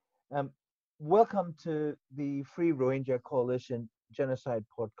Um, Welcome to the Free Rohingya Coalition Genocide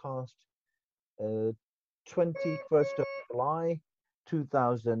Podcast, uh, 21st of July,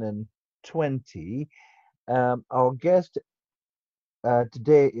 2020. Our guest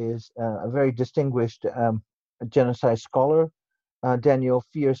today is a very distinguished genocide scholar, Daniel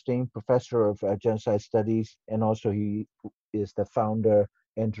Fierstein, professor of genocide studies, and also he is the founder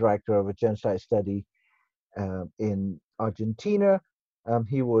and director of a genocide study in Argentina.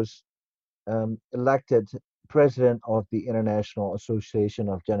 He was elected president of the International Association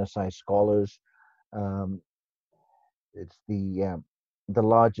of Genocide Scholars. Um, it's the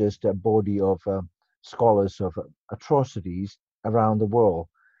largest body of scholars of atrocities around the world,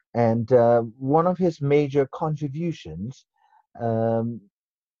 and one of his major contributions um,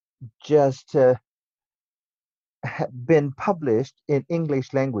 just been published in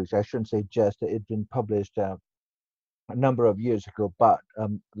English language. I shouldn't say just; it's been published a number of years ago, but a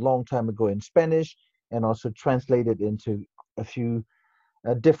long time ago in Spanish, and also translated into a few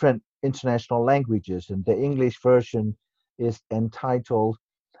different international languages. And the English version is entitled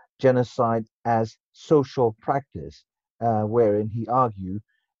Genocide as Social Practice, wherein he argued,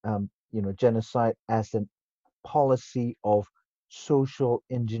 genocide as a policy of social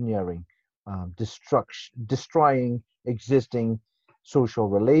engineering, destroying existing social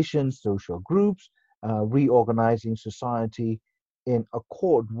relations, social groups, reorganizing society in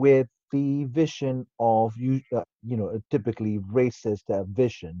accord with the vision of a typically racist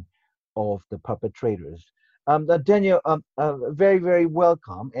vision of the perpetrators. Daniel, very, very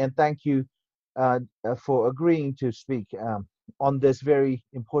welcome, and thank you for agreeing to speak on this very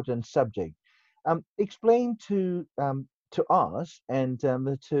important subject. Explain to us and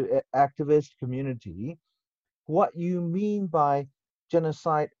to activist community what you mean by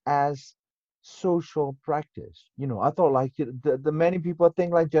genocide as social practice. I thought like the many people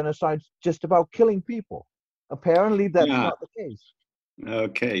think like genocide's just about killing people. Apparently, that's Yeah, not the case.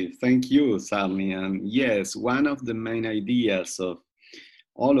 okay, thank you, Sally. And yes, one of the main ideas of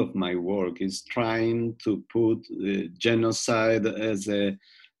all of my work is trying to put genocide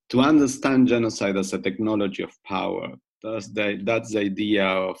to understand genocide as a technology of power. That's the idea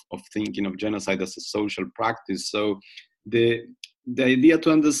of thinking of genocide as a social practice. So the, the idea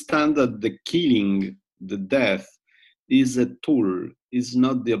to understand that the killing, the death, is a tool, is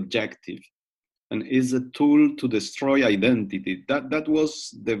not the objective and is a tool to destroy identity. That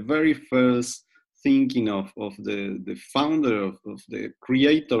was the very first thinking of the founder of the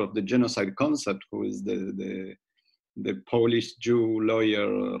creator of the genocide concept, who is the Polish Jew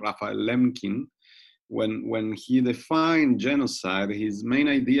lawyer Raphael Lemkin. When he defined genocide, his main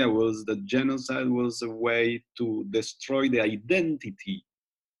idea was that genocide was a way to destroy the identity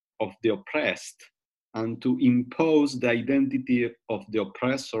of the oppressed and to impose the identity of the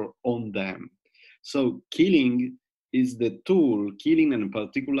oppressor on them. So killing is the tool, killing and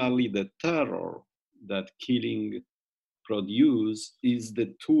particularly the terror that killing produce is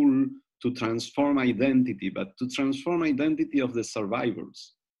the tool to transform identity, but to transform identity of the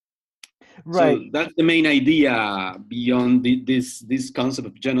survivors. Right. So that's the main idea beyond this concept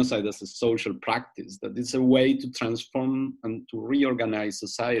of genocide as a social practice, that it's a way to transform and to reorganize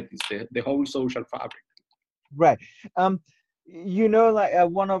societies, the whole social fabric. Right. Um, like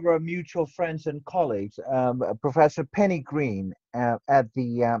one of our mutual friends and colleagues, Professor Penny Green, at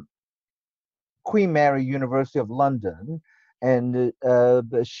the Queen Mary University of London, and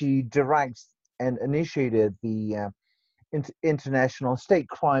she directs and initiated the International State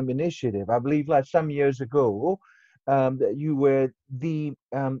Crime Initiative. I believe, like some years ago, that you were the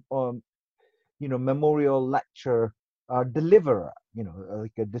memorial lecture deliverer,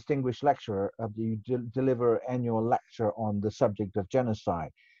 like a distinguished lecturer. You deliver annual lecture on the subject of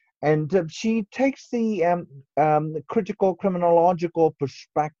genocide. And she takes the critical criminological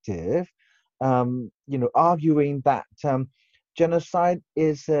perspective, arguing that genocide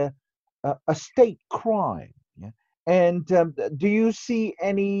is a state crime. Yeah? And do you see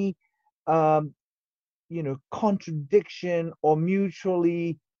any, um, contradiction or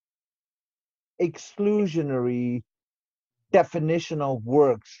mutually exclusionary definitional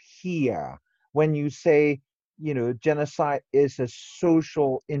works here when you say genocide is a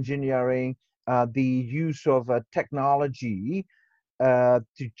social engineering, the use of technology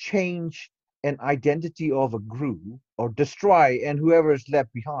to change an identity of a group or destroy and whoever is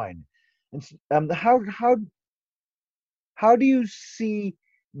left behind. And how do you see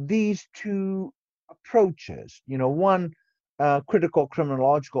these two approaches? One critical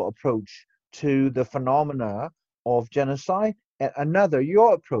criminological approach to the phenomena of genocide, and another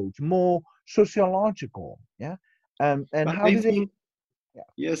your approach, more sociological. Yeah, and But how I do they? think Yeah.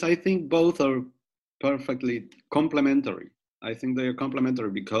 Yes, I think both are perfectly complementary. I think they are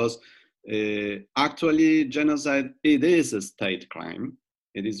complementary because actually genocide, it is a state crime.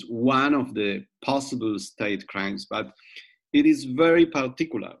 It is one of the possible state crimes, but it is very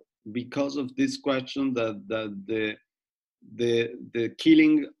particular because of this question that the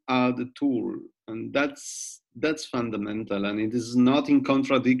killing are the tool, and that's fundamental, and it is not in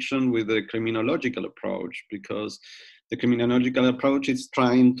contradiction with the criminological approach, because the criminological approach is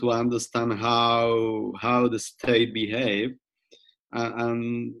trying to understand how the state behave,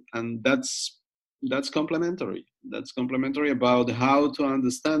 and that's complementary. That's complementary about how to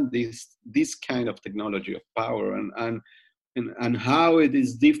understand this kind of technology of power, and how it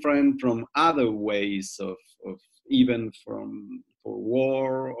is different from other ways of even from for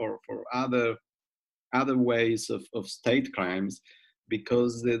war or for other ways of state crimes,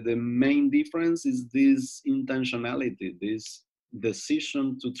 because the main difference is this intentionality, this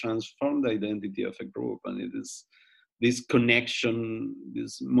decision to transform the identity of a group, and it is this connection,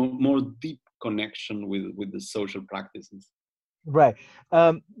 this more deep connection with the social practices. Right.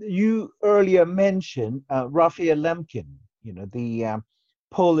 You earlier mentioned Raphael Lemkin, the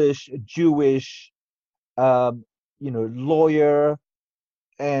Polish Jewish, um, lawyer,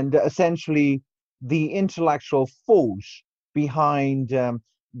 and essentially the intellectual force behind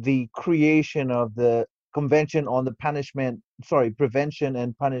the creation of the Convention on the Prevention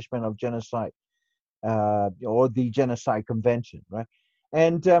and Punishment of Genocide, or the Genocide Convention, right?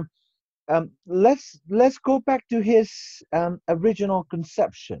 And let's go back to his original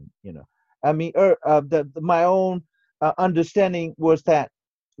conception. I mean, my own understanding was that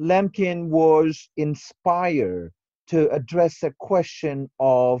Lemkin was inspired to address the question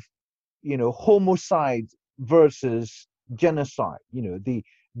of homicide versus genocide. The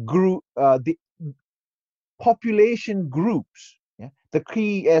population groups. Yeah, the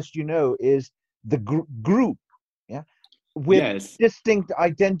key, as you know, is the group. Yeah, with Yes. distinct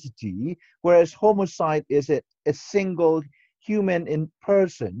identity, whereas homicide is a single human in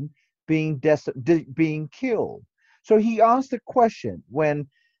person being killed. So he asked a question when,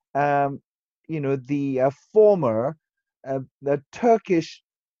 um, the former, the Turkish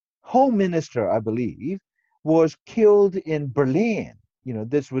home minister, I believe, was killed in Berlin.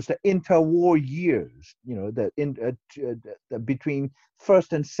 This was the interwar years. Between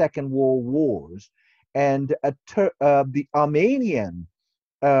First and Second World Wars, and the Armenian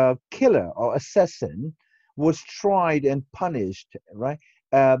killer or assassin was tried and punished, right?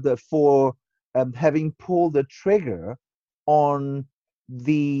 For having pulled the trigger on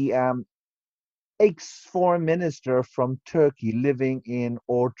the ex-foreign minister from Turkey living in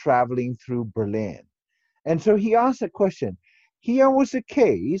or traveling through Berlin. And so he asked a question. Here was a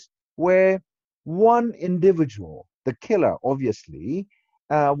case where one individual, the killer obviously,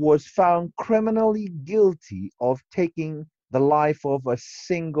 was found criminally guilty of taking the life of a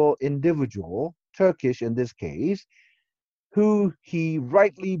single individual, Turkish in this case, who he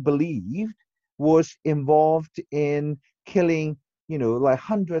rightly believed was involved in killing, like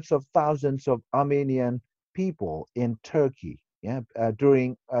hundreds of thousands of Armenian people in Turkey, yeah,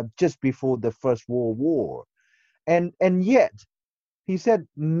 during just before the First World War, and yet he said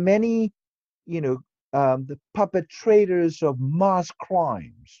many, the perpetrators of mass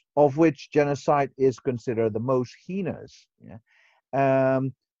crimes, of which genocide is considered the most heinous, yeah,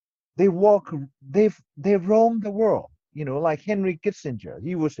 um, they walk, they roam the world, like Henry Kissinger.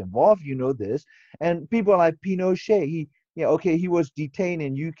 He was involved, this, and people like Pinochet. He was detained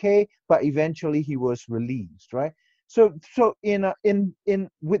in UK, but eventually he was released, right? So in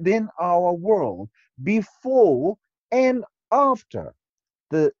within our world, before and after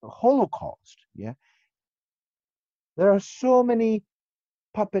the Holocaust, yeah, there are so many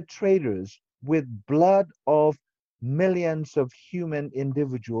perpetrators with blood of millions of human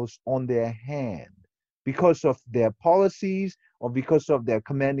individuals on their hand because of their policies or because of their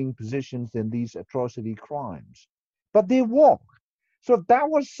commanding positions in these atrocity crimes. But they walk. So that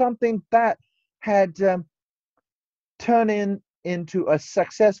was something that had turned into a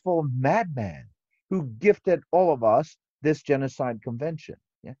successful madman who gifted all of us this genocide convention.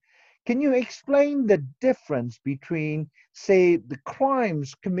 Yeah? Can you explain the difference between, say, the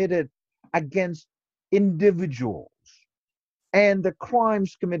crimes committed against individuals and the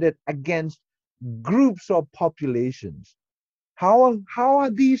crimes committed against groups or populations? How are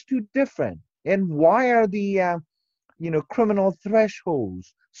these two different, and why are the criminal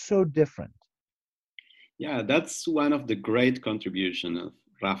thresholds so different? Yeah, that's one of the great contribution of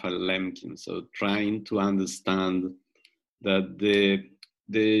Raphael Lemkin. So trying to understand that the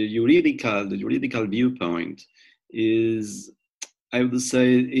juridical viewpoint is I would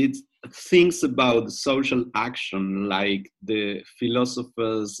say it thinks about social action like the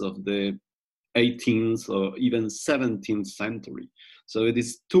philosophers of the 18th or even 17th century. So it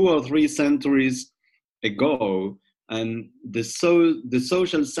is 2 or 3 centuries ago, and the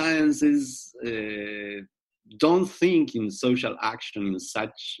social sciences don't think in social action in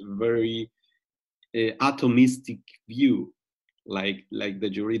such very atomistic view like the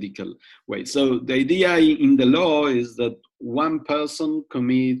juridical way. So the idea in the law is that one person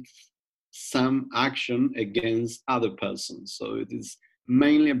commits some action against other persons. So it is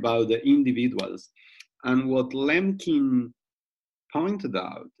mainly about the individuals. And what Lemkin pointed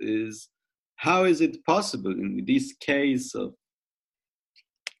out is, how is it possible in this case of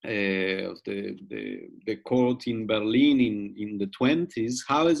the court in Berlin in the 20s,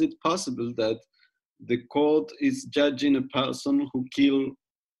 how is it possible that the court is judging a person who killed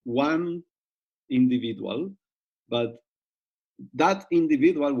one individual, but that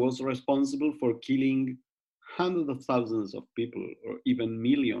individual was responsible for killing hundreds of thousands of people, or even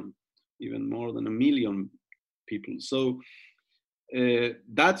million, even more than a million people. So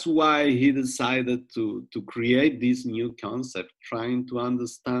that's why he decided to create this new concept, trying to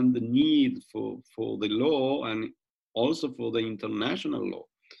understand the need for the law and also for the international law,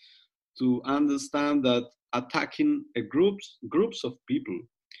 to understand that attacking groups of people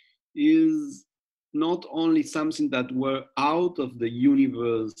is not only something that were out of the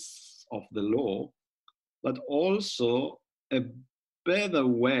universe of the law, but also a better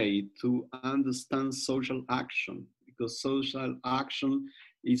way to understand social action, because social action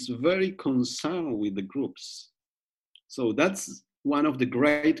is very concerned with the groups. So that's one of the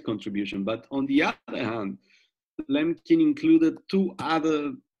great contributions. But on the other hand, Lemkin included 2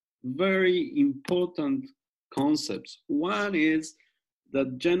 other very important concepts. One is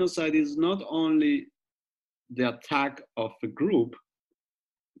that genocide is not only the attack of a group,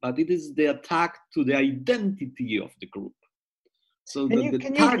 but it is the attack to the identity of the group. So Can that you the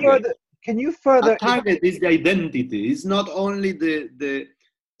can you target, further can you a further target is the identity. It's not only the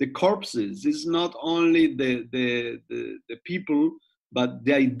corpses, it's not only the people, but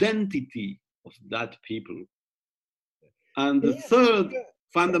the identity of that people. And can the you third sorry.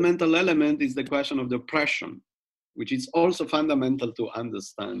 fundamental element is the question of the oppression, which is also fundamental to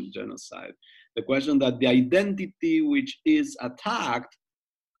understand genocide. The question that the identity which is attacked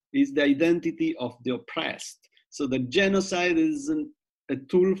is the identity of the oppressed. So the genocide is a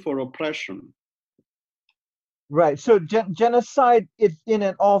tool for oppression. Right. So genocide, it in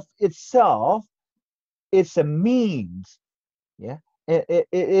and of itself, it's a means. Yeah. It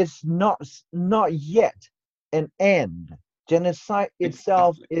is not yet an end. Genocide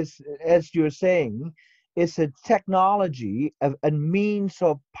itself Exactly. is, as you're saying, is a technology, a means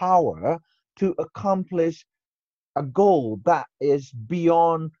of power to accomplish a goal that is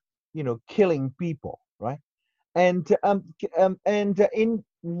beyond, killing people, right? And in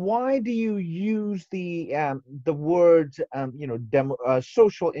why do you use the word,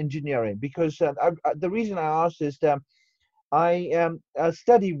 social engineering? Because the reason I asked is that I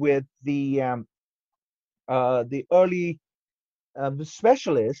study with the early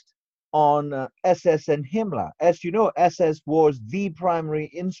specialist on SS and Himmler. As you know, SS was the primary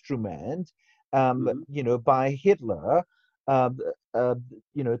instrument, Mhm. by Hitler, uh, uh,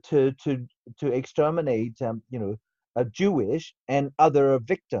 to exterminate, Jewish and other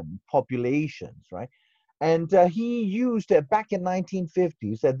victim populations, right? And he used back in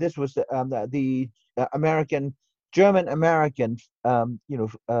 1950s that this was the American German American,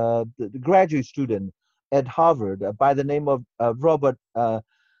 the graduate student at Harvard by the name of Robert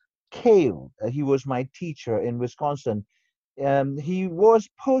Cale. He was my teacher in Wisconsin. He was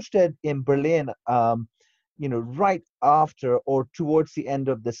posted in Berlin, right after or towards the end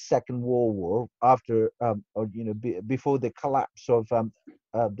of the Second World War, after or before the collapse of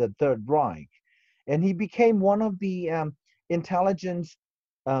the Third Reich, and he became one of the intelligence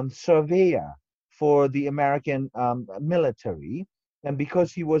surveyor for the American military. And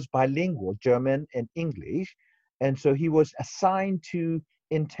because he was bilingual, German and English, and so he was assigned to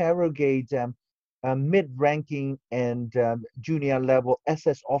interrogate mid-ranking and junior level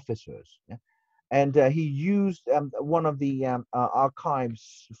SS officers. Yeah? And he used one of the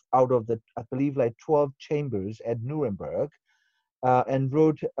archives out of the, I believe, like 12 chambers at Nuremberg, and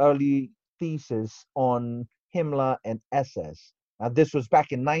wrote early thesis on Himmler and SS. This was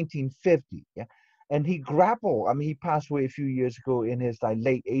back in 1950. Yeah? And he grappled, I mean, he passed away a few years ago in his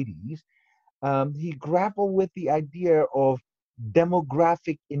late 80s. He grappled with the idea of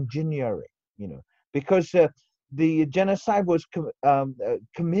demographic engineering, because the genocide was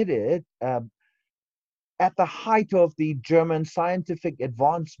committed at the height of the German scientific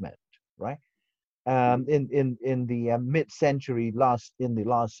advancement, right? In the mid-century, in the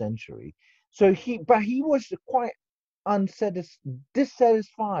last century. So he was quite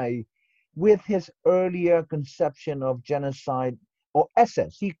dissatisfied with his earlier conception of genocide or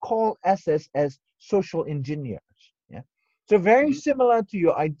SS. He called SS as social engineers. Yeah. So very similar to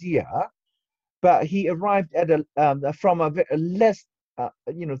your idea, but he arrived at from a less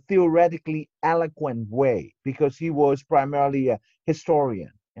theoretically eloquent way, because he was primarily a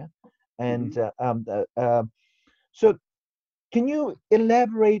historian. Yeah. And so, can you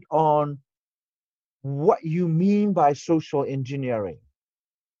elaborate on what you mean by social engineering?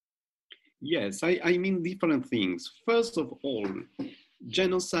 Yes, I mean different things. First of all,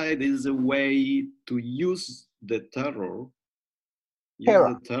 genocide is a way to use the terror,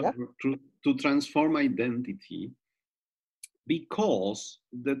 Terror. Yeah. to transform identity, because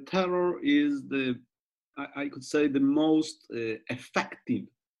the terror is I could say, the most effective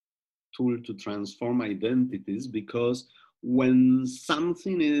tool to transform identities, because when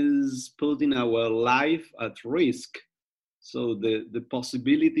something is putting our life at risk, so the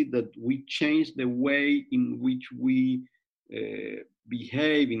possibility that we change the way in which we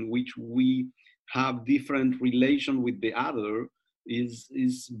behave, in which we have different relation with the other,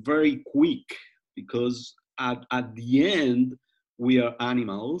 is very quick, because at the end we are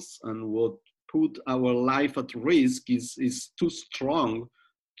animals, and what put our life at risk is too strong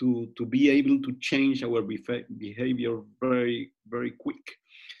to be able to change our behavior very, very quick.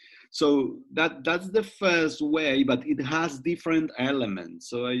 So that's the first way, but it has different elements.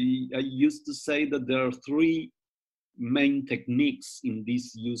 So I used to say that there are three main techniques in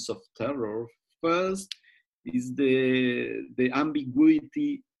this use of terror. First is the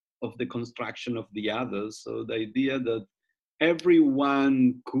ambiguity of the construction of the other. So the idea that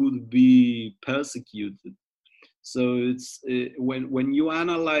everyone could be persecuted. So it's when you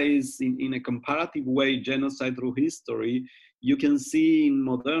analyze in a comparative way genocide through history, you can see in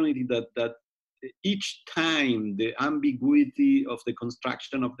modernity that each time the ambiguity of the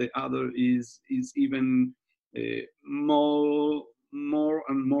construction of the other is even more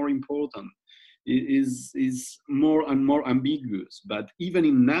and more important. It is more and more ambiguous. But even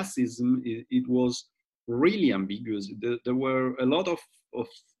in Nazism, it was really ambiguous. There were a lot of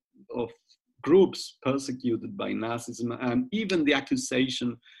groups persecuted by Nazism, and even the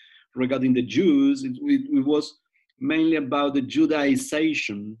accusation regarding the Jews, it was mainly about the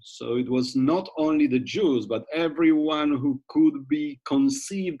Judaization. So it was not only the Jews, but everyone who could be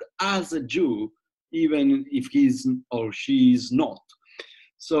conceived as a Jew, even if he's or she is not.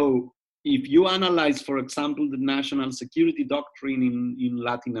 So if you analyze, for example, the national security doctrine in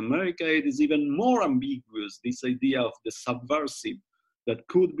Latin America, it is even more ambiguous, this idea of the subversive, that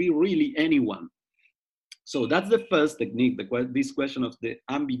could be really anyone. So that's the first technique, this question of the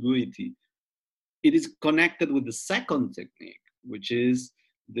ambiguity. It is connected with the second technique, which is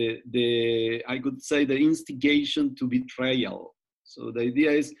I could say, the instigation to betrayal. So the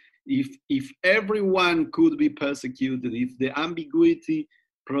idea is, if everyone could be persecuted, if the ambiguity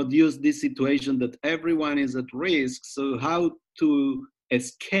produced this situation that everyone is at risk, so how to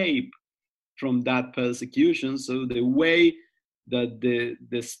escape from that persecution? So the way that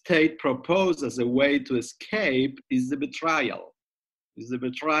the state proposed as a way to escape is the betrayal. Is the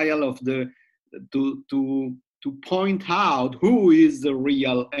betrayal of to point out who is the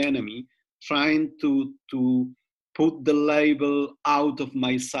real enemy, trying to put the label out of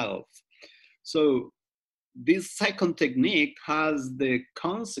myself. So this second technique has the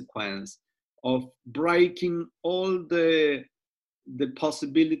consequence of breaking all the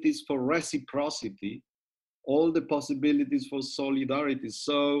possibilities for reciprocity, all the possibilities for solidarity.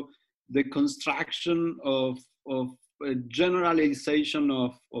 So the construction of a generalization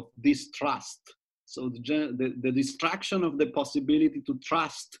of distrust. So the destruction of the possibility to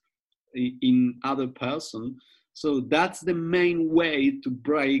trust in other person. So that's the main way to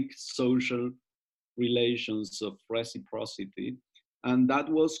break social relations of reciprocity. And that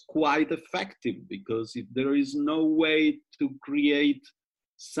was quite effective, because if there is no way to create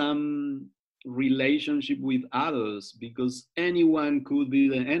some relationship with others, because anyone could be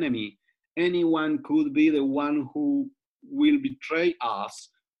the enemy, anyone could be the one who will betray us,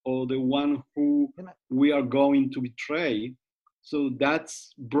 or the one who we are going to betray. So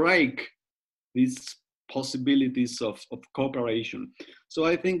that's break these possibilities of cooperation. So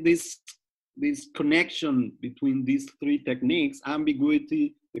I think this connection between these three techniques,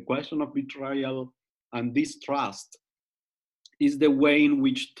 ambiguity, the question of betrayal, and distrust, is the way in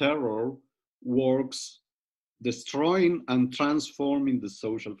which terror works, destroying and transforming the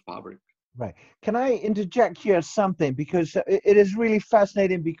social fabric. Right. Can I interject here something? Because it is really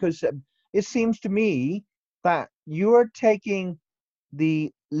fascinating, because it seems to me that you're taking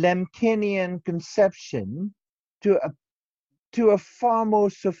the Lemkinian conception to a far more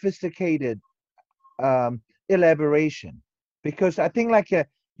sophisticated elaboration. Because I think, like,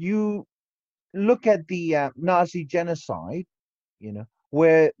 you look at the Nazi genocide,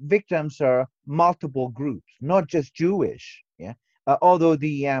 where victims are multiple groups, not just Jewish. Yeah, although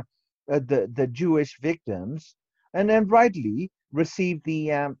the Jewish victims, and then rightly, receive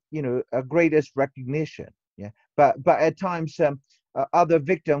the greatest recognition. Yeah, but at times, other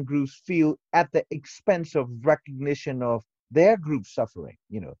victim groups feel at the expense of recognition of their group suffering.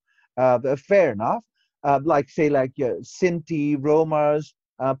 Fair enough. Like, say, like, Sinti, Romas,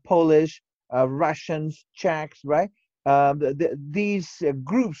 Polish, Russians, Czechs, right? These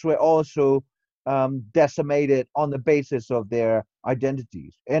groups were also decimated on the basis of their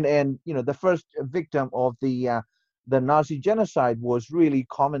identities. And the first victim of the Nazi genocide was really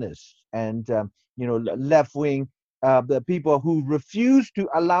communists and left wing, the people who refused to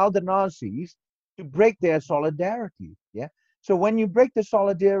allow the Nazis to break their solidarity. Yeah. So when you break the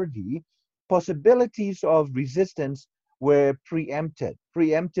solidarity, possibilities of resistance were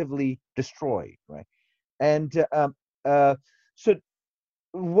preemptively destroyed, right? And uh, so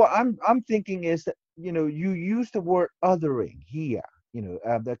what I'm thinking is that, you use the word othering here.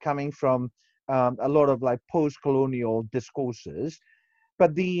 They're coming from a lot of, like, post-colonial discourses,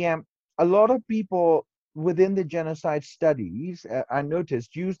 but the a lot of people within the genocide studies, I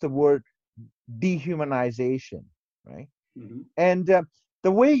noticed, use the word dehumanization, right? Mhm. And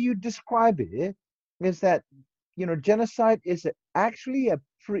the way you describe it is that, genocide is actually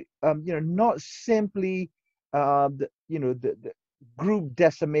not simply the group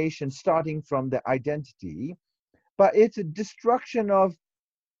decimation starting from the identity, but it's a destruction of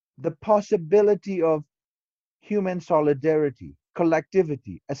the possibility of human solidarity,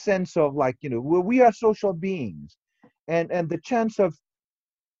 collectivity, a sense of, like, where we are social beings, and the chance of,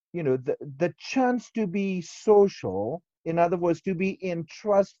 the chance to be social, in other words, to be in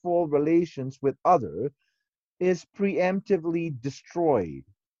trustful relations with others, is preemptively destroyed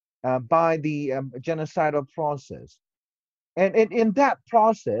by the genocidal process. And in that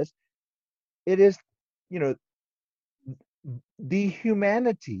process, it is, you know, the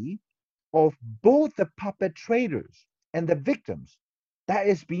humanity of both the perpetrators and the victims that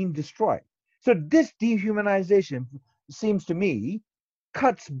is being destroyed. So this dehumanization seems to me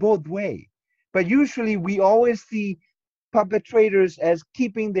cuts both way. But usually we always see perpetrators as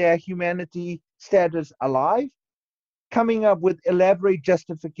keeping their humanity status alive, coming up with elaborate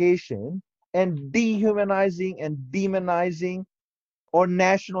justification, and dehumanizing and demonizing or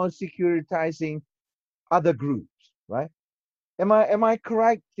national securitizing other groups, right? Am I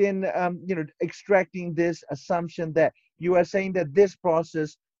correct in extracting this assumption that you are saying that this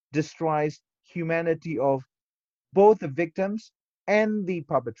process destroys humanity of both the victims and the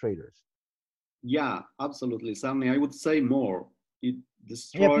perpetrators? Yeah, absolutely, Sammy. I would say more. It Yeah,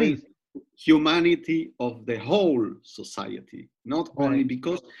 destroys please. humanity of the whole society, not only Right.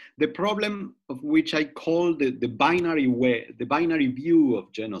 because the problem of which I call the binary way, the binary view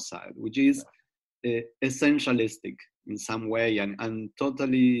of genocide, which is essentialistic in some way and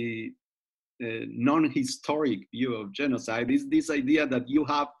totally non-historic view of genocide, is this idea that you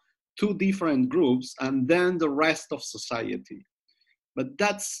have two different groups and then the rest of society. But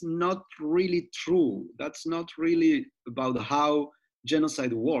that's not really true. That's not really about how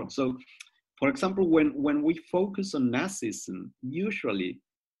genocide works. So, for example, when we focus on Nazism, usually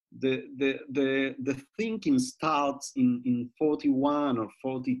the thinking starts in 41 or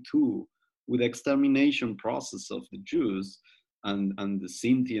 42 with the extermination process of the Jews and the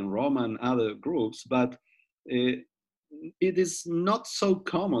Sinti and Roma and other groups, but it is not so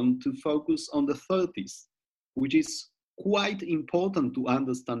common to focus on the 30s, which is quite important to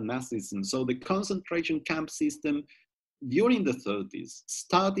understand Nazism. So the concentration camp system during the 30s,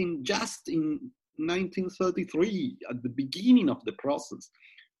 starting just in 1933, at the beginning of the process,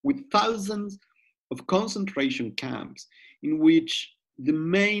 with thousands of concentration camps in which the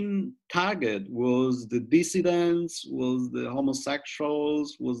main target was the dissidents, was the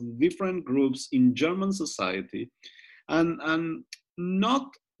homosexuals, was different groups in German society. And not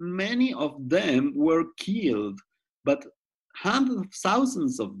many of them were killed, but hundreds of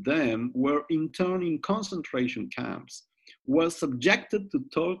thousands of them were interned in concentration camps, were subjected to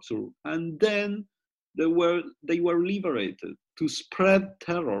torture, and then they were liberated to spread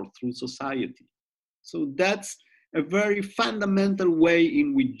terror through society. So that's a very fundamental way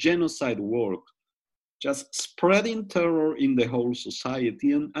in which genocide works. just spreading terror in the whole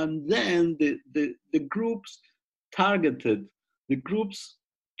society. And then the groups targeted, the groups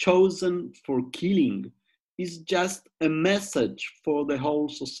chosen for killing, is just a message for the whole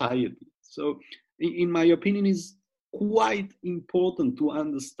society. So, in my opinion, is quite important to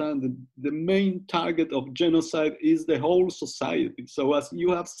understand that the main target of genocide is the whole society. So, as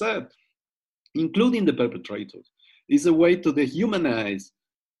you have said, including the perpetrators, is a way to dehumanize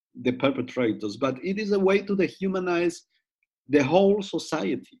the perpetrators, but it is a way to dehumanize the whole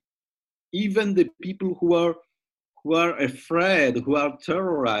society. Even the people who are afraid, who are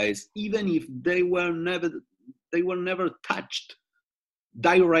terrorized, even if they were never touched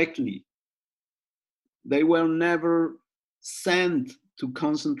directly, they were never sent to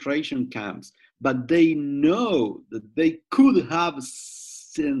concentration camps, but they know that they could have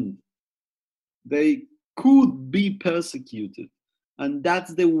sinned, they could be persecuted, and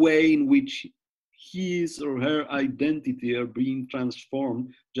that's the way in which his or her identity are being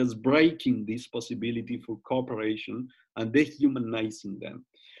transformed, just breaking this possibility for cooperation and dehumanizing them.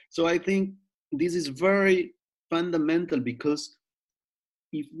 So I think this is very fundamental, because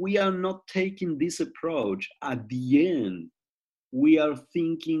if we are not taking this approach, at the end, we are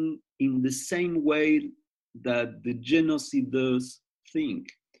thinking in the same way that the genociders think.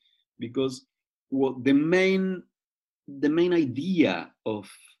 Because what the main idea of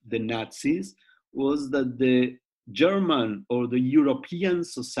the Nazis was that the German or the European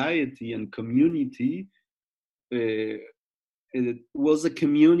society and community it was a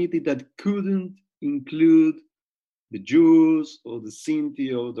community that couldn't include the Jews or the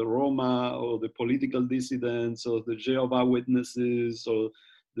Sinti or the Roma or the political dissidents or the Jehovah Witnesses or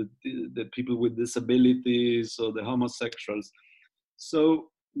the people with disabilities or the homosexuals. So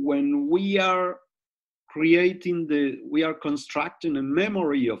when we are we are constructing a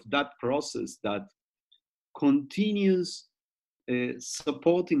memory of that process that continues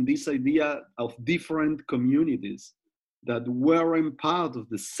supporting this idea of different communities that weren't part of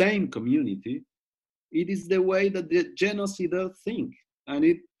the same community. It is the way that the genociders think. And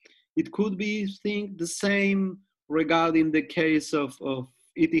it could be think the same regarding the case of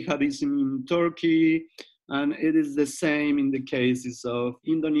Ittihadism in Turkey, and it is the same in the cases of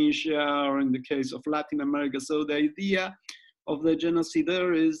Indonesia or in the case of Latin America. So the idea of the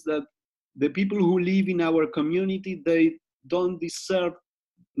genocider is that the people who live in our community, they don't deserve,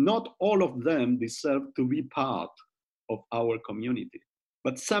 not all of them deserve to be part of our community.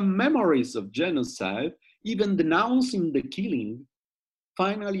 But some memories of genocide, even denouncing the killing,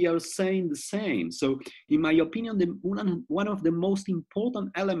 finally are saying the same. So in my opinion, one of the most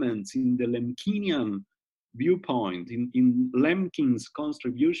important elements in the Lemkinian viewpoint, in Lemkin's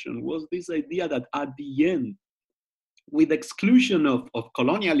contribution, was this idea that at the end, with exclusion of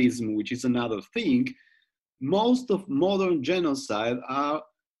colonialism, which is another thing, most of modern genocide are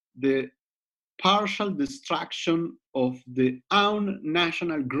the partial destruction of the own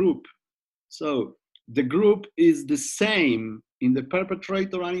national group. So the group is the same in the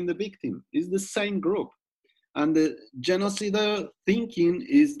perpetrator and in the victim, is the same group. And the genocider thinking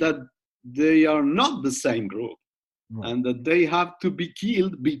is that they are not the same group, right, and that they have to be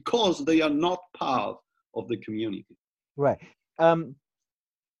killed because they are not part of the community. Right.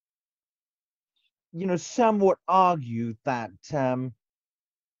 Some would argue that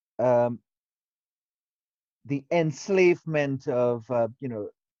the enslavement of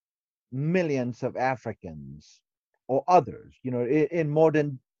millions of Africans or others, in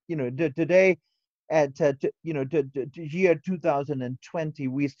modern, today at year 2020,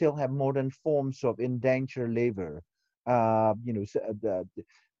 we still have modern forms of indentured labor,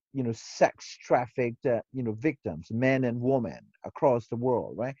 sex trafficked, victims, men and women across the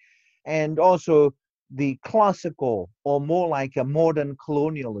world, right? And also the classical, or more like a modern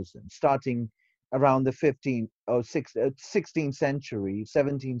colonialism, starting around the 15th or 16th century,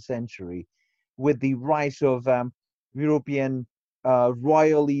 17th century, with the rise of European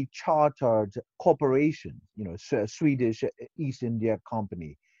royally chartered corporations, Swedish East India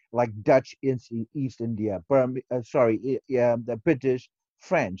Company, like Dutch East India, the British,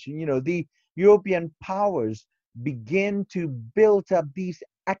 French. The European powers begin to build up these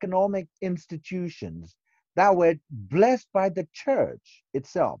economic institutions that were blessed by the church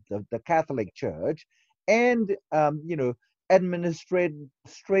itself, the Catholic Church, and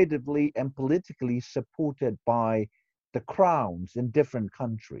administratively and politically supported by the crowns in different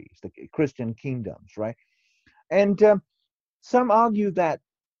countries, the Christian kingdoms, right? And some argue that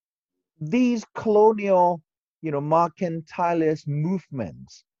these colonial, mercantilist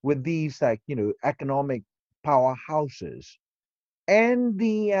movements with these economic powerhouses and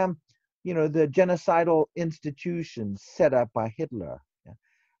the the genocidal institutions set up by Hitler,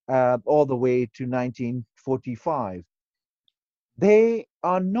 all the way to 1945, they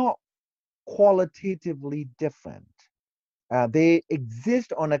are not qualitatively different. They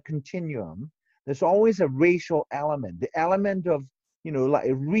exist on a continuum. There's always a racial element, the element of, like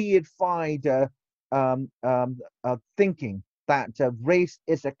reified thinking that race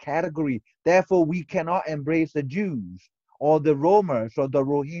is a category. Therefore, we cannot embrace the Jews or the Romas or the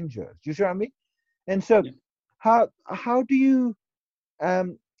Rohingyas. You see what I mean? And so, Yeah. how do you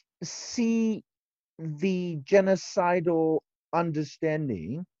see the genocidal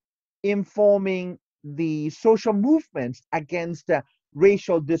understanding informing the social movements against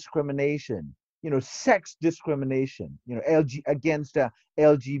racial discrimination, sex discrimination, against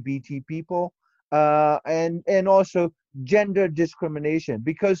LGBT people, and also gender discrimination,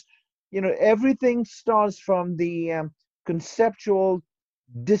 because everything starts from the conceptual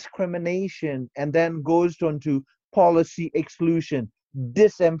discrimination and then goes on to policy exclusion,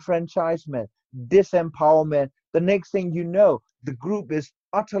 disenfranchisement, disempowerment. The next thing you know, the group is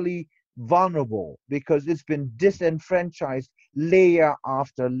utterly vulnerable because it's been disenfranchised layer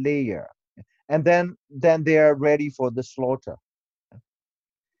after layer, and then they are ready for the slaughter.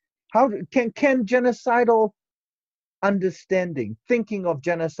 How can genocidal understanding, thinking of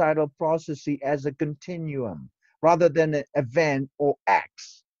genocidal processes as a continuum rather than an event or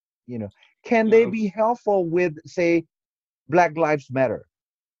acts, can they Yeah. be helpful with, say, Black Lives Matter?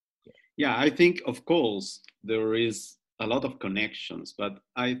 Yeah, I think, of course, there is a lot of connections, but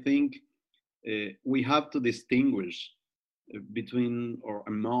I think we have to distinguish between or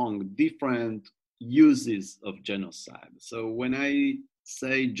among different uses of genocide. So when I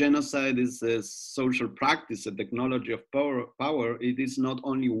say genocide is a social practice, a technology of power, it is not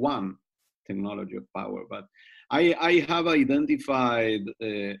only one technology of power, but I have identified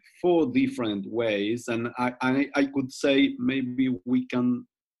 4 different ways, and I could say maybe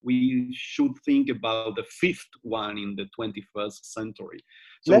we should think about the 5th one in the 21st century.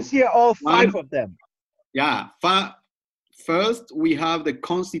 Let's So hear all one, 5 of them. yeah, first we have the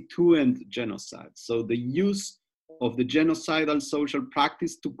constituent genocide. So the use of the genocidal social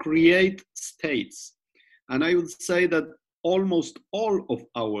practice to create states. And I would say that almost all of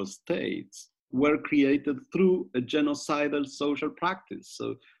our states were created through a genocidal social practice.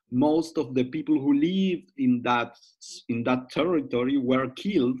 So most of the people who lived in that territory were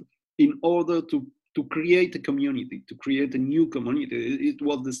killed in order to create a community, to create a new community. It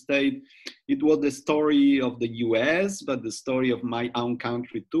was the state, it was the story of the US, but the story of my own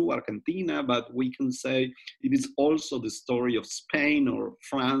country too, Argentina, but we can say it is also the story of Spain or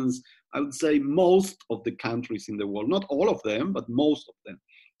France. I would say most of the countries in the world, not all of them, but most of them.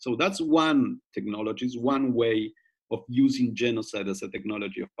 So that's one technology, is one way of using genocide as a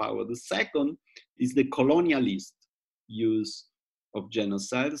technology of power. The second is the colonialist use of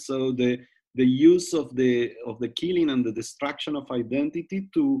genocide. So the use of the killing and the destruction of identity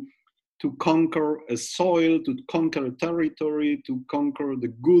to conquer a soil, to conquer a territory, to conquer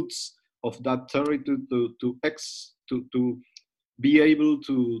the goods of that territory, to be able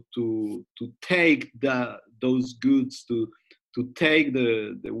to take those goods, to take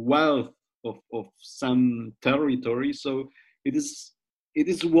the wealth of some territory. So it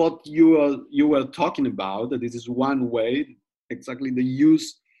is what you were talking about, that this is one way, exactly the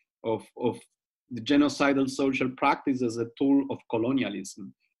use of the genocidal social practice as a tool of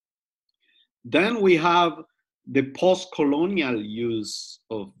colonialism. Then we have the post-colonial use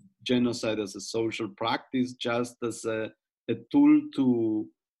of genocide as a social practice, just as a tool to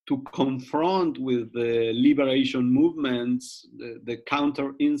confront with the liberation movements, the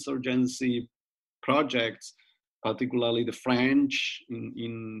counter-insurgency projects, particularly the French in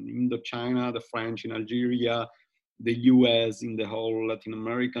Indochina, the French in Algeria, the US in the whole Latin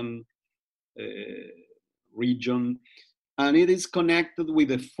American region. And it is connected with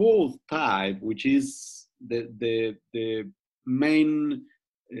the 4th type, which is the main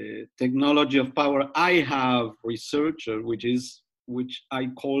technology of power I have researched, which I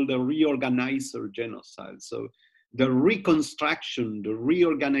call the reorganizer genocide. So the reconstruction, the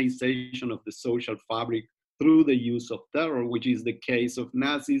reorganization of the social fabric through the use of terror, which is the case of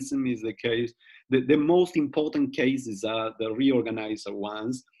Nazism, is the case, the most important cases are the reorganizer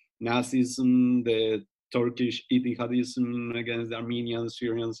ones. Nazism, the Turkish Ittihadism against the Armenians,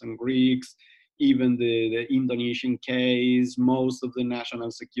 Syrians, and Greeks, even the Indonesian case, most of the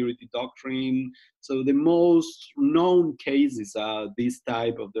national security doctrine. So the most known cases are this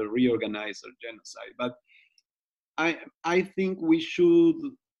type of the reorganizer genocide. But I think we should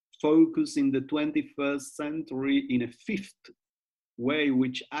focus in the 21st century in a 5th way,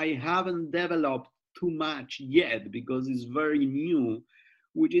 which I haven't developed too much yet because it's very new,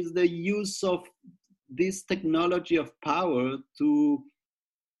 which is the use of this technology of power to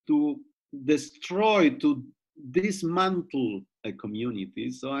destroy, to dismantle a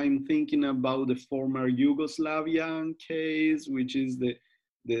community. So I'm thinking about the former Yugoslavian case, which is the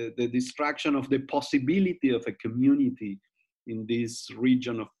destruction of the possibility of a community in this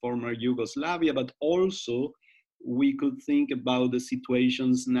region of former Yugoslavia, but also we could think about the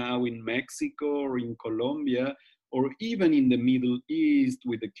situations now in Mexico or in Colombia, or even in the Middle East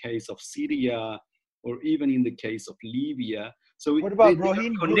with the case of Syria, or even in the case of Libya. So What about they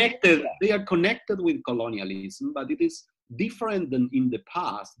are connected. They are connected with colonialism, but it is different than in the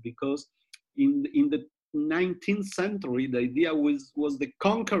past, because in the 19th century, the idea was to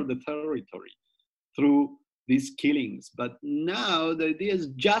conquer the territory through these killings. But now the idea is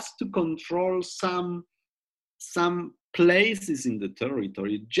just to control some places in the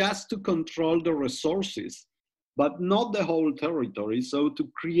territory, just to control the resources, but not the whole territory. So to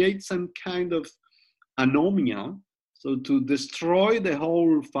create some kind of anomia, so to destroy the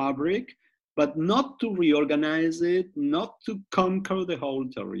whole fabric, but not to reorganize it, not to conquer the whole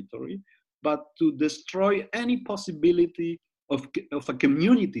territory, but to destroy any possibility of a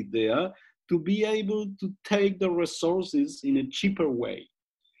community there to be able to take the resources in a cheaper way.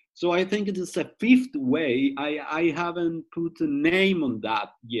 So I think it is a fifth way. I haven't put a name on that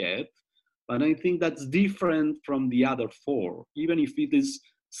yet, but I think that's different from the other four. Even if it is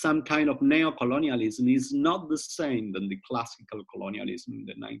some kind of neo-colonialism, is not the same than the classical colonialism in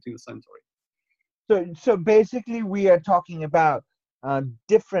the 19th century. So basically, we are talking about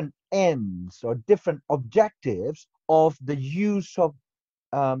different ends or different objectives of the use of,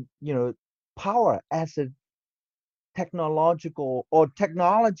 power as a technological or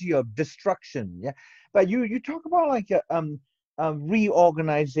technology of destruction. Yeah, but you talk about like a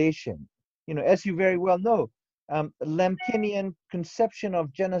reorganization. As you very well know, Lemkinian conception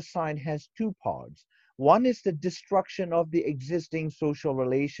of genocide has two parts. One is the destruction of the existing social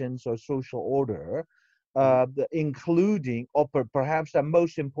relations or social order, including, or perhaps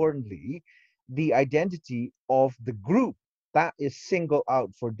most importantly, the identity of the group that is singled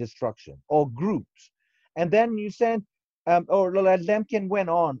out for destruction, or groups. And then you said, or Lemkin went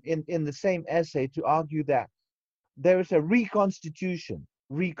on in the same essay to argue that there is a reconstitution,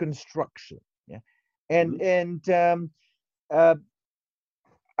 reconstruction. Yeah, and I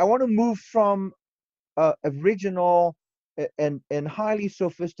want to move from original and highly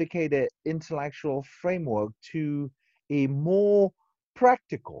sophisticated intellectual framework to a more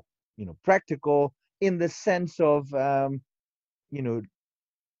practical, practical in the sense of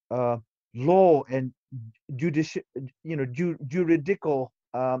law and juridical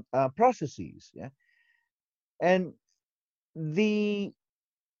processes. Yeah, and the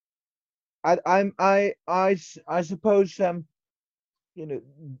I suppose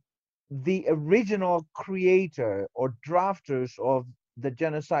the original creator or drafters of the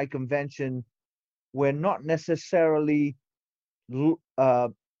Genocide Convention were not necessarily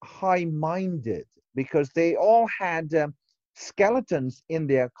high-minded, because they all had skeletons in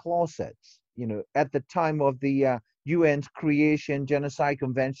their closets, at the time of the UN's creation, Genocide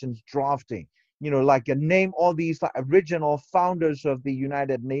Convention's drafting. Like name all these like original founders of the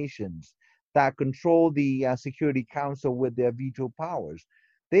United Nations that control the Security Council with their veto powers.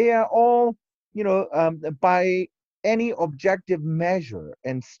 They are all, by any objective measure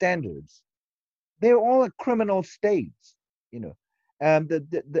and standards, they're all criminal states.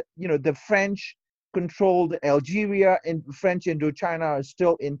 The French controlled Algeria, and French Indochina are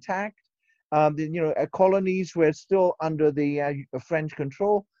still intact. Colonies were still under the French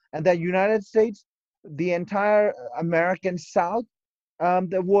control, and the United States, the entire American South,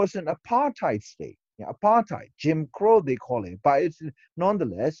 there was an apartheid state. Apartheid, Jim Crow, they call it, but it's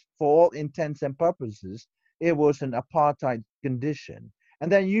nonetheless, for all intents and purposes, it was an apartheid condition.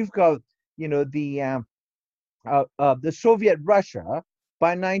 And then you've got, the Soviet Russia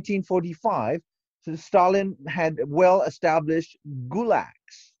by 1945. So Stalin had well-established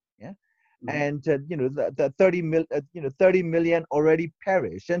gulags, yeah, and the 30 million already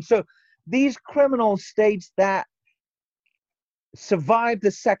perished. And so these criminal states that survived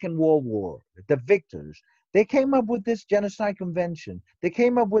the Second World War, the victors, they came up with this Genocide Convention. They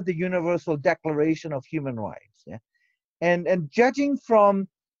came up with the Universal Declaration of Human Rights. Yeah? And judging from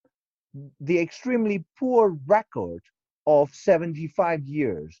the extremely poor record of 75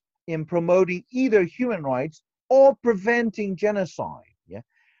 years in promoting either human rights or preventing genocide, yeah,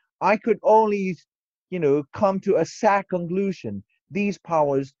 I could only, come to a sad conclusion. These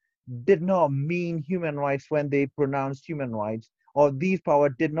powers did not mean human rights when they pronounced human rights, or these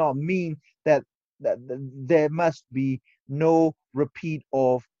powers did not mean that, there must be no repeat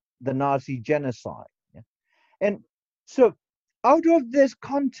of the Nazi genocide. Yeah? And so, out of this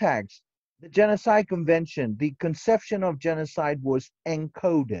context, the Genocide Convention, the conception of genocide was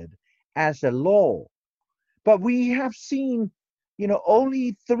encoded as a law. But we have seen,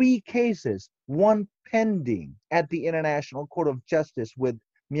 only 3 cases, one pending at the International Court of Justice with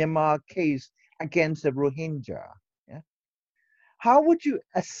Myanmar case against the Rohingya. Yeah? How would you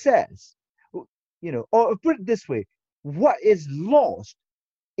assess, or put it this way, what is lost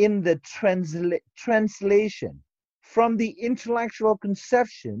in the translation from the intellectual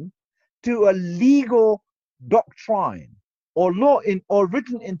conception to a legal doctrine or law or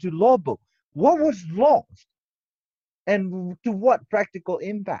written into law book? What was lost, and to what practical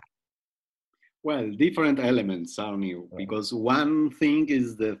impact? Well, different elements, Arnie, because one thing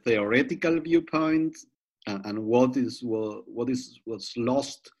is the theoretical viewpoint, and what was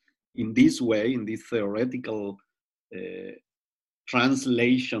lost in this way, in this theoretical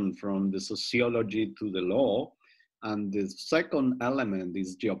translation from the sociology to the law. And the second element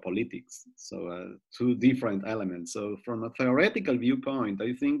is geopolitics. So 2 different elements. So from a theoretical viewpoint,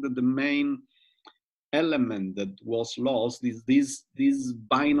 I think that the main element that was lost is this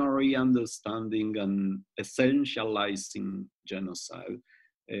binary understanding and essentializing genocide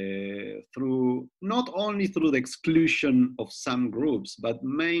through, not only through the exclusion of some groups, but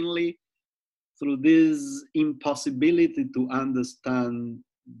mainly through this impossibility to understand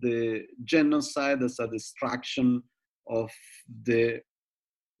the genocide as a destruction of the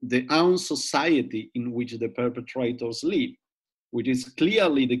own society in which the perpetrators live, which is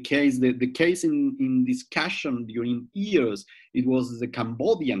clearly the case. The case in discussion during years, it was the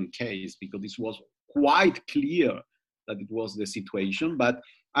Cambodian case, because it was quite clear that it was the situation. But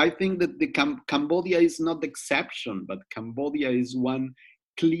I think that the Cambodia is not the exception, but Cambodia is one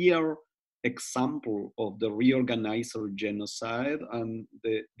clear example of the reorganizer genocide. And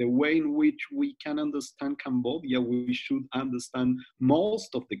the way in which we can understand Cambodia, we should understand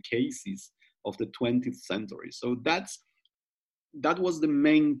most of the cases of the 20th century. So that was the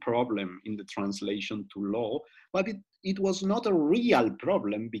main problem in the translation to law. But it was not a real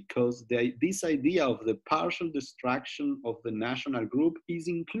problem, because this idea of the partial destruction of the national group is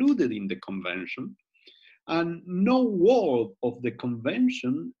included in the convention. And no word of the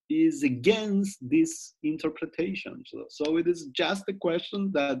convention is against this interpretation. So it is just a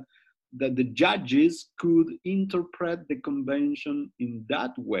question that the judges could interpret the convention in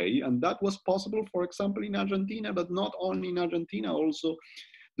that way. And that was possible, for example, in Argentina, but not only in Argentina. Also,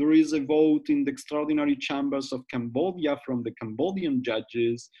 there is a vote in the extraordinary chambers of Cambodia from the Cambodian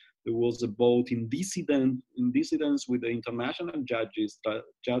judges. There was a vote in dissidence with the international judges,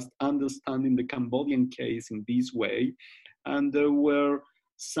 just understanding the Cambodian case in this way. And there were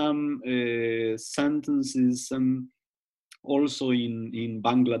some sentences also in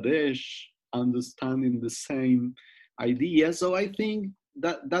Bangladesh, understanding the same idea. So I think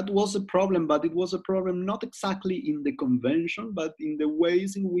that was a problem, but it was a problem not exactly in the convention, but in the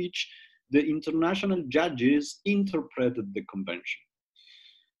ways in which the international judges interpreted the convention.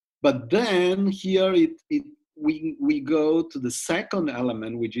 But then here we go to the second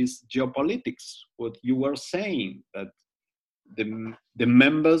element, which is geopolitics. What you were saying, that the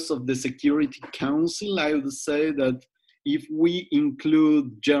members of the Security Council, I would say that if we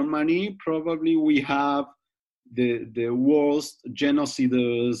include Germany, probably we have the worst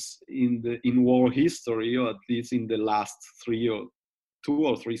genociders in war history, or at least in the last 2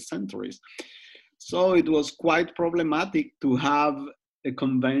 or 3 centuries. So it was quite problematic to have a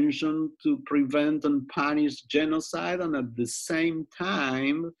convention to prevent and punish genocide, and at the same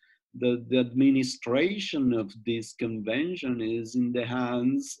time, the administration of this convention is in the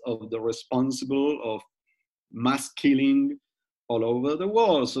hands of the responsible of mass killing all over the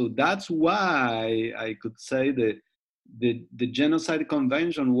world. So that's why I could say that the Genocide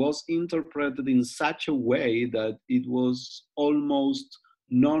Convention was interpreted in such a way that it was almost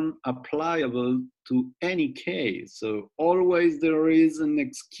non-applicable to any case. So always there is an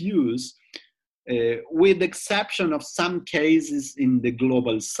excuse, with the exception of some cases in the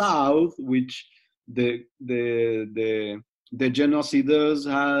global south, which the genociders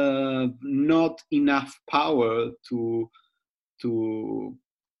have not enough power to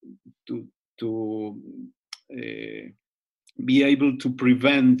be able to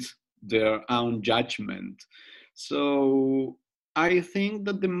prevent their own judgment. So I think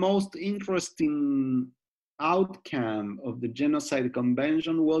that the most interesting outcome of the Genocide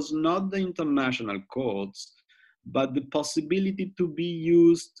Convention was not the international courts, but the possibility to be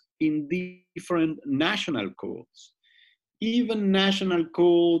used in different national courts. even national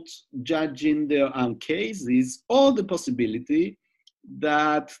courts judging their own cases, or the possibility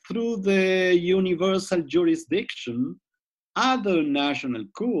that through the universal jurisdiction, other national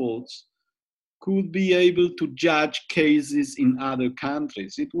courts could be able to judge cases in other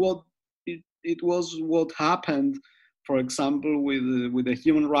countries. It was what happened, for example, with the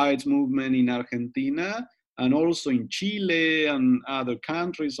human rights movement in Argentina and also in Chile and other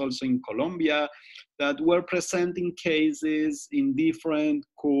countries, also in Colombia, that were presenting cases in different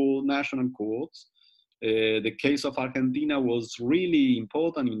national courts. The case of Argentina was really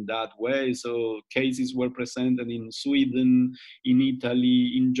important in that way. So cases were presented in Sweden, in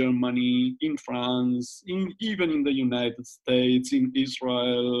Italy, in Germany, in France, even in the United States, in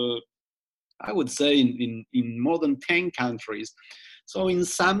Israel, I would say in more than 10 countries. So in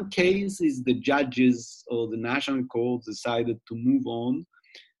some cases, the judges or the national courts decided to move on,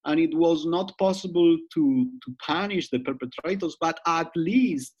 and it was not possible to punish the perpetrators, but at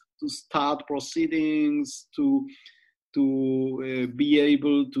least to start proceedings, to be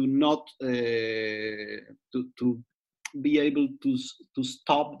able to not to be able to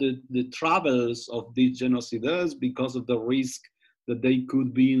stop the travels of these genociders because of the risk that they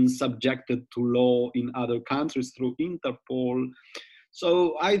could be subjected to law in other countries through Interpol.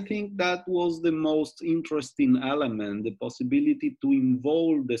 So I think that was the most interesting element, the possibility to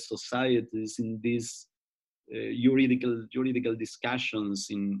involve the societies in these juridical discussions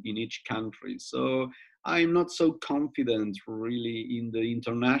in each country. So I'm not so confident really in the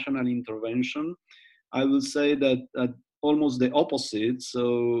international intervention. I will say that almost the opposite.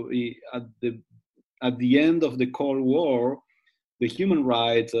 So at the end of the Cold War, the human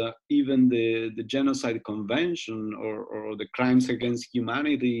rights, even the Genocide Convention or the Crimes Against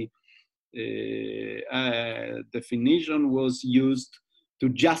Humanity definition was used to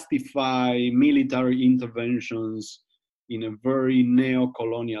justify military interventions in a very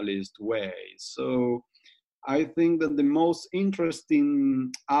neo-colonialist way. So I think that the most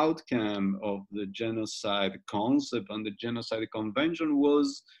interesting outcome of the genocide concept and the Genocide Convention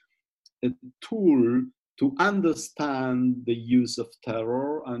was a tool to understand the use of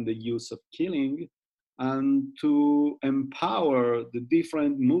terror and the use of killing, and to empower the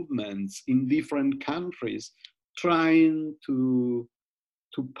different movements in different countries trying to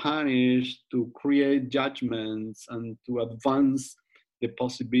punish, to create judgments, and to advance the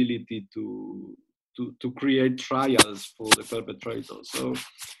possibility to create trials for the perpetrators. So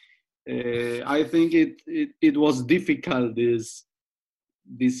I think it was difficult,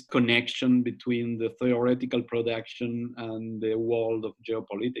 this connection between the theoretical production and the world of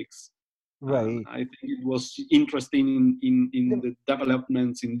geopolitics. Right. I think it was interesting in the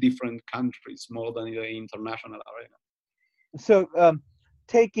developments in different countries more than in the international arena. So,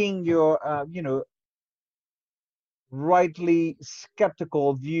 taking your, rightly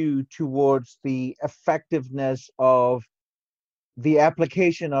skeptical view towards the effectiveness of the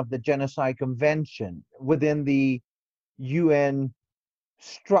application of the Genocide Convention within the UN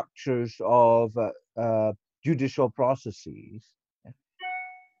structures of judicial processes.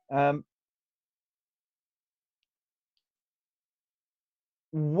 Um,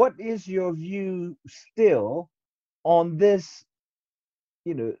 what is your view still on this,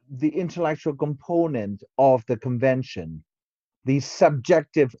 the intellectual component of the convention, the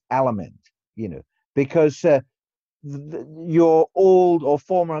subjective element, because your old or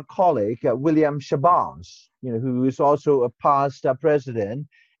former colleague, William Shabazz, who is also a past president,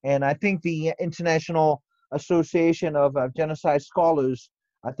 and I think the International Association of Genocide Scholars,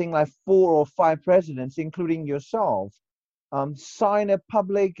 I think like 4 or 5 presidents, including yourself, sign a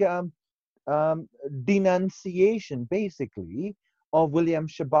public denunciation, basically, of William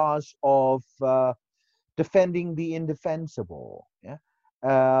Shabazz of defending the indefensible, yeah,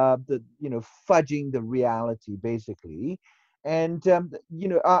 fudging the reality, basically. And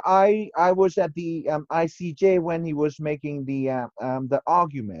I was at the ICJ when he was making the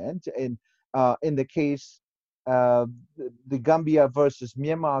argument in the case, the Gambia versus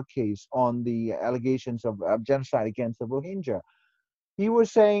Myanmar case on the allegations of genocide against the Rohingya. He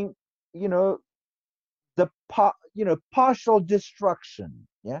was saying, you know, partial destruction,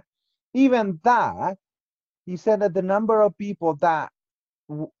 yeah, even that, he said that the number of people that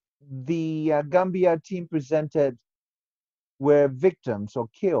the Gambia team presented were victims or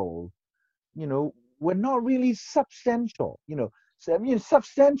killed, were not really substantial. So I mean,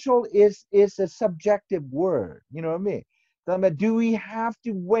 substantial is a subjective word. You know what I mean? So, I mean, do we have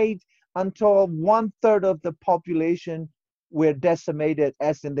to wait until 1/3 of the population were decimated,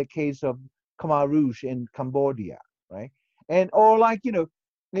 as in the case of Khmer Rouge in Cambodia, right? And or like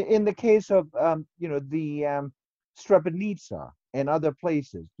in the case of the Srebrenica and other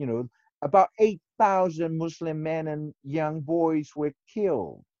places. About 8,000 Muslim men and young boys were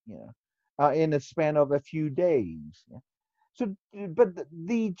killed, in a span of a few days. Yeah. So, but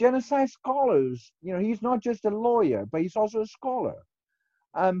the genocide scholars, he's not just a lawyer, but he's also a scholar.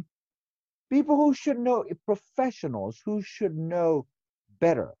 Um, People who should know, professionals who should know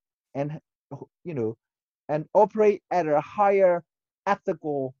better, and you know, and operate at a higher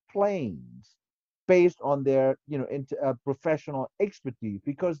ethical planes based on their professional expertise,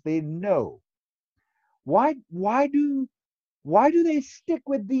 because they know why do they stick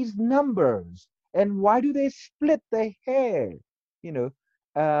with these numbers, and why do they split the hair, you know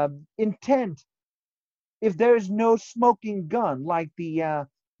intent, if there is no smoking gun, like the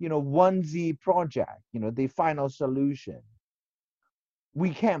onesie project, the final solution,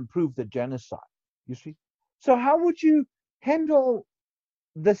 we can't prove the genocide, you see. So how would you handle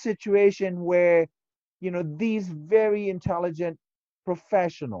the situation where these very intelligent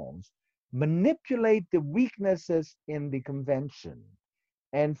professionals manipulate the weaknesses in the convention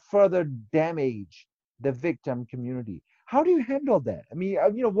and further damage the victim community? How do you handle that? I mean,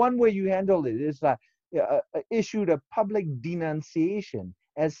 one way you handle it is issued a public denunciation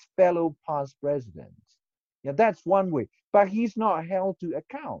as fellow past presidents. Yeah, that's one way. But he's not held to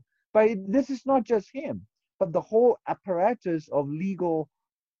account. But this is not just him, but the whole apparatus of legal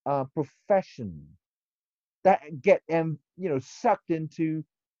profession that get sucked into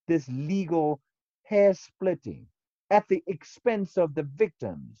this legal hair splitting at the expense of the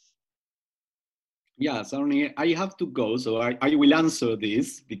victims. Yeah, sorry, I have to go, so I will answer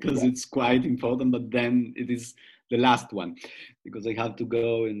this because it's quite important, but then it is the last one because I have to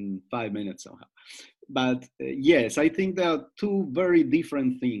go in 5 minutes somehow. But yes, I think there are two very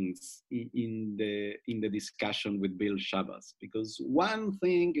different things in the discussion with Bill Shabazz, because one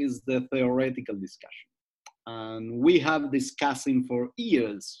thing is the theoretical discussion, and we have discussing for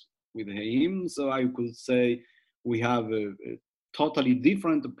years with him, so I could say we have a totally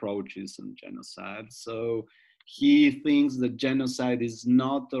different approaches on genocide. So he thinks that genocide is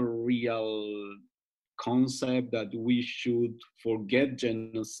not a real concept, that we should forget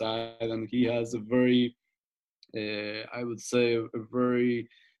genocide, and he has a very, I would say, a very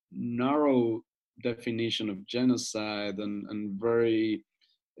narrow definition of genocide, and very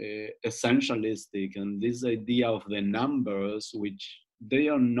essentialistic, and this idea of the numbers, which they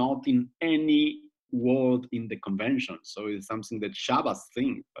are not in any word in the convention. So it's something that Shabazz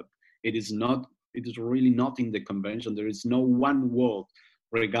thinks, but it is not. It is really not in the convention. There is no one word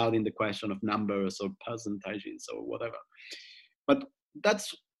regarding the question of numbers or percentages or whatever. But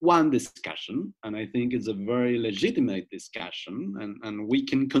that's one discussion, and I think it's a very legitimate discussion, and we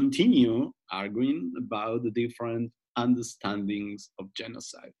can continue arguing about the different understandings of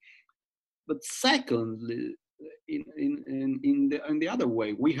genocide. But secondly, in the other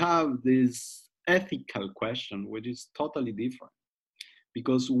way, we have this ethical question, which is totally different,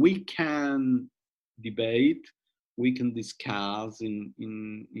 because we can debate, we can discuss in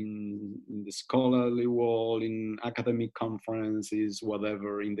the scholarly world, in academic conferences,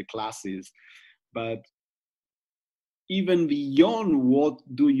 whatever, in the classes, but even beyond what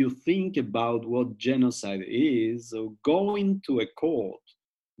do you think about what genocide is, so going to a court,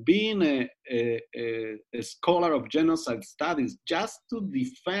 being a scholar of genocide studies, just to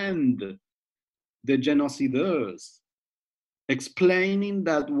defend the genociders, explaining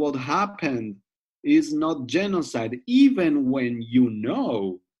that what happened is not genocide, even when you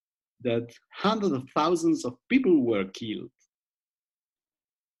know that hundreds of thousands of people were killed.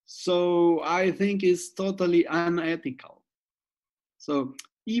 So I think it's totally unethical. So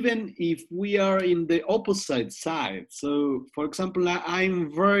even if we are in the opposite side, so for example,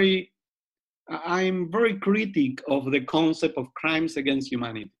 I'm very critic of the concept of crimes against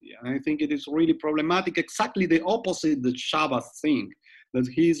humanity. And I think it is really problematic, exactly the opposite that Shabazz thinks, that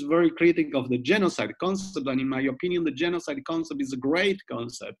he is very critic of the genocide concept. And in my opinion, the genocide concept is a great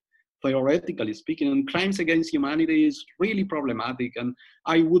concept, theoretically speaking, and crimes against humanity is really problematic. And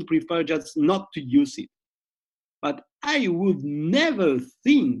I would prefer just not to use it. But I would never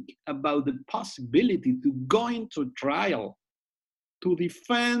think about the possibility to go into trial to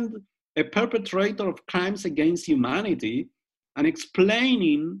defend a perpetrator of crimes against humanity and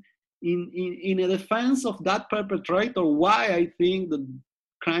explaining in a defense of that perpetrator why I think that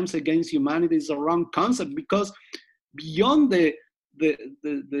crimes against humanity is a wrong concept. Because beyond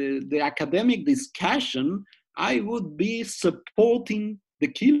the academic discussion, I would be supporting the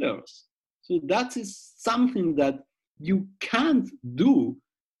killers. So that is something that you can't do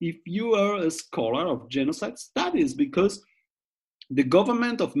if you are a scholar of genocide studies, because the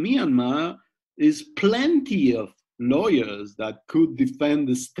government of Myanmar is plenty of lawyers that could defend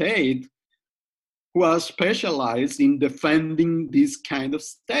the state who are specialized in defending these kind of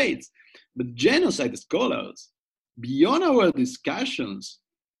states. But genocide scholars, beyond our discussions,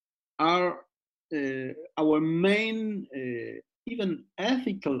 are our main, even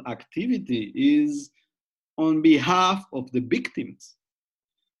ethical activity is on behalf of the victims.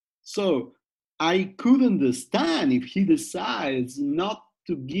 So I could understand if he decides not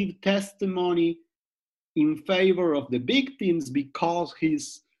to give testimony in favor of the victims because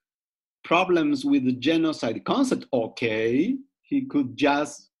his problems with the genocide concept. Okay, he could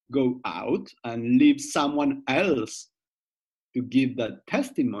just go out and leave someone else to give that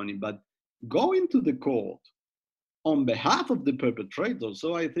testimony, but going to the court on behalf of the perpetrator,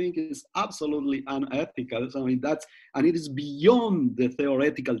 so I think it's absolutely unethical. So and it is beyond the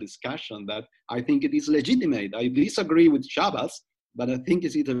theoretical discussion that I think it is legitimate. I disagree with Chavas, but I think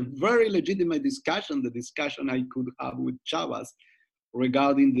it's a very legitimate discussion, the discussion I could have with Chavas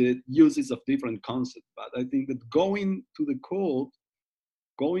regarding the uses of different concepts. But I think that going to the court,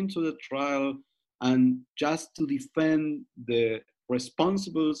 going to the trial, and just to defend the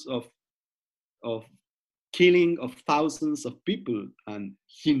responsibles of killing of thousands of people, and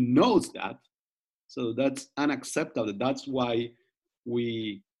he knows that, so that's unacceptable. That's why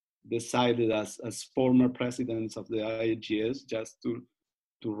we decided as former presidents of the IAGS just to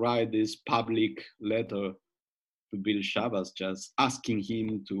write this public letter to Bill Chavas, just asking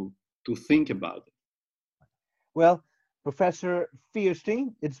him to think about it. Well, Professor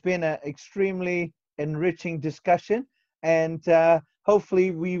Feuerstein, it's been an extremely enriching discussion, and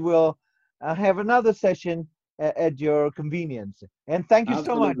hopefully we will have another session at your convenience. And thank you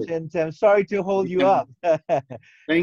so much, and I'm sorry to hold you up. Thank